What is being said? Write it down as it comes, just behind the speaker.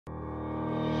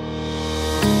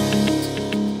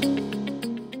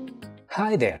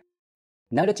Hi there!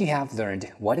 Now that you have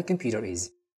learned what a computer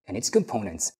is and its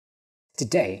components,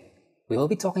 today we will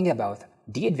be talking about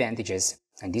the advantages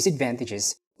and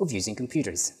disadvantages of using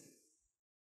computers.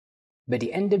 By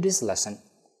the end of this lesson,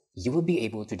 you will be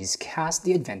able to discuss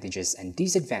the advantages and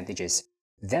disadvantages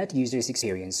that users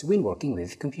experience when working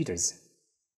with computers.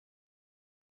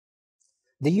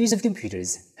 The use of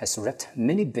computers has reaped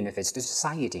many benefits to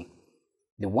society.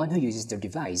 The one who uses their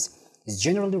device is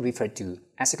generally referred to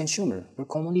as a consumer, or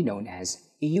commonly known as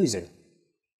a user.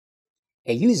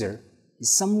 A user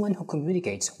is someone who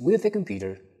communicates with a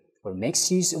computer or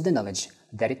makes use of the knowledge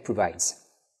that it provides.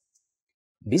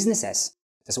 Businesses,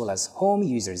 as well as home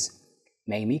users,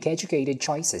 may make educated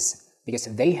choices because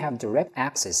they have direct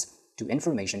access to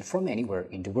information from anywhere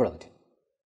in the world.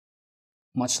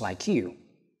 Much like you,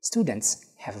 students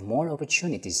have more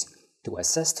opportunities to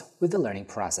assist with the learning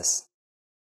process.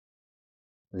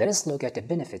 Let us look at the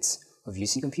benefits of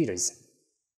using computers.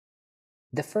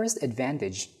 The first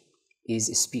advantage is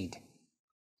speed.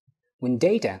 When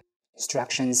data,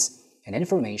 instructions, and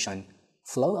information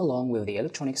flow along with the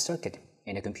electronic circuit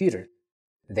in a computer,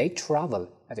 they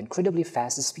travel at incredibly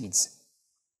fast speeds.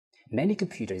 Many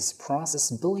computers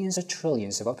process billions or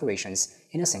trillions of operations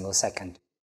in a single second.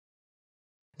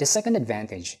 The second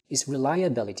advantage is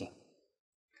reliability.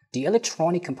 The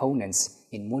electronic components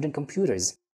in modern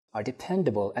computers are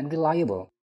dependable and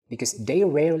reliable because they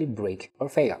rarely break or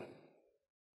fail.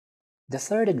 The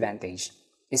third advantage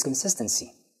is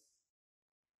consistency.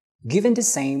 Given the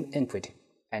same input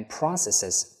and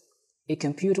processes, a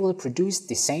computer will produce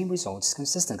the same results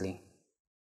consistently.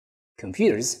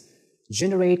 Computers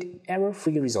generate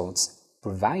error-free results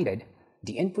provided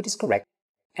the input is correct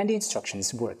and the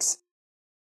instructions works.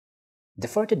 The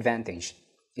fourth advantage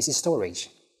is storage.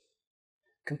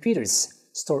 Computers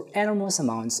store enormous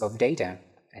amounts of data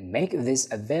and make this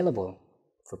available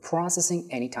for processing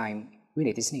anytime when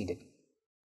it is needed.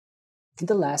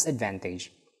 The last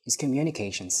advantage is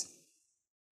communications.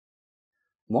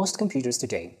 Most computers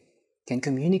today can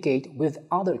communicate with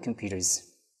other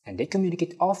computers, and they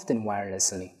communicate often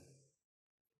wirelessly.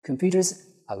 Computers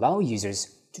allow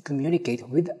users to communicate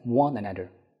with one another.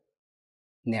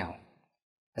 Now,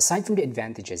 aside from the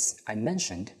advantages I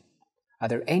mentioned, are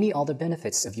there any other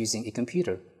benefits of using a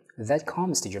computer that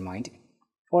comes to your mind,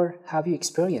 or have you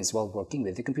experienced while working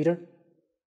with the computer?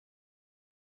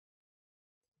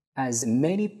 As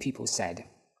many people said,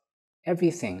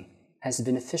 everything has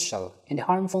beneficial and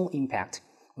harmful impact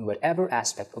on whatever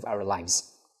aspect of our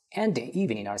lives, and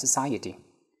even in our society.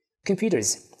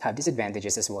 Computers have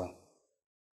disadvantages as well,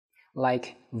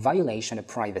 like violation of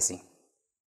privacy.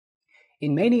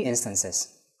 In many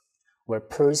instances, where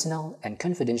personal and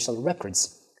confidential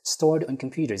records stored on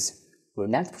computers were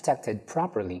not protected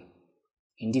properly,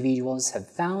 individuals have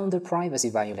found their privacy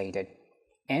violated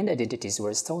and identities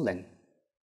were stolen.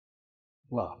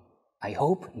 Well, I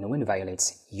hope no one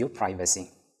violates your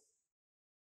privacy.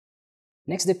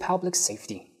 Next, the public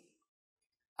safety.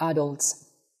 Adults,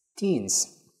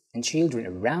 teens, and children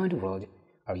around the world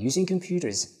are using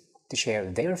computers to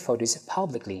share their photos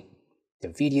publicly,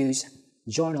 their videos,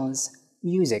 journals,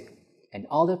 music, and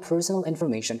other personal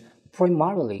information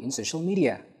primarily in social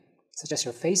media, such as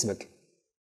your Facebook.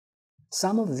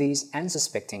 Some of these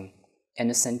unsuspecting,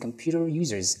 innocent computer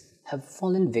users have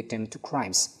fallen victim to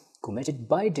crimes committed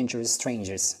by dangerous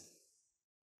strangers.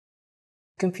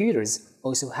 Computers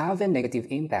also have a negative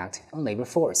impact on labor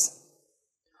force.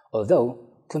 Although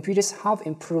computers have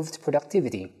improved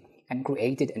productivity and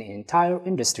created an entire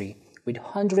industry with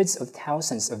hundreds of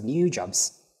thousands of new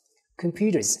jobs,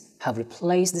 computers have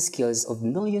replaced the skills of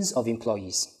millions of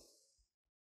employees.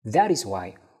 That is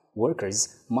why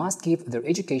workers must keep their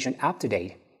education up to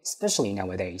date, especially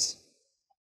nowadays.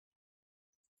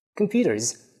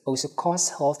 Computers also cause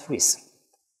health risks.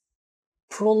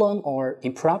 Prolonged or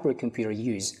improper computer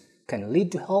use can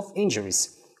lead to health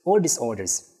injuries or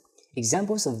disorders.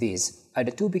 Examples of these are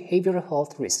the two behavioral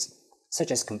health risks,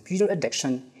 such as computer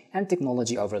addiction and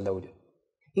technology overload.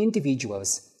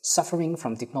 Individuals suffering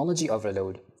from technology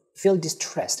overload feel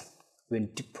distressed when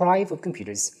deprived of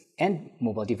computers and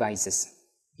mobile devices.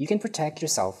 You can protect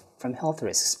yourself from health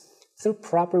risks through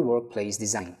proper workplace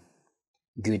design,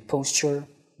 good posture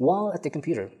while at the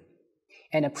computer,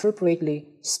 and appropriately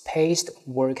spaced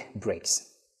work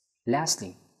breaks.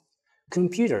 Lastly,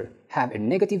 computers have a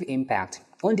negative impact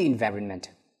on the environment.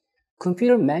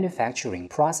 Computer manufacturing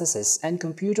processes and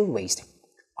computer waste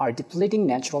are depleting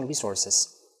natural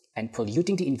resources and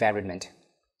polluting the environment.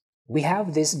 We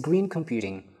have this green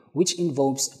computing, which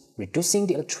involves reducing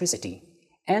the electricity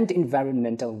and the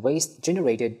environmental waste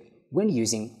generated when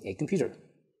using a computer.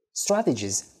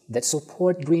 Strategies that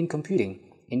support green computing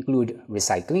include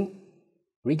recycling,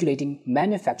 regulating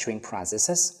manufacturing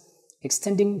processes,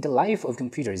 extending the life of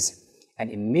computers, and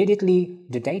immediately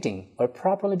donating or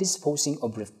properly disposing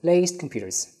of replaced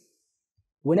computers.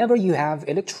 Whenever you have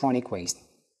electronic waste,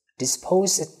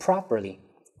 dispose it properly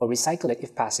or recycle it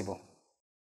if possible.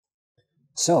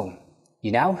 So,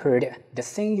 you now heard the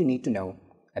thing you need to know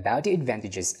about the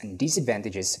advantages and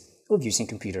disadvantages of using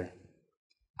computer.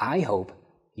 I hope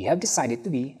you have decided to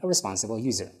be a responsible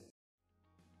user.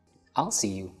 I'll see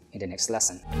you in the next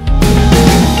lesson.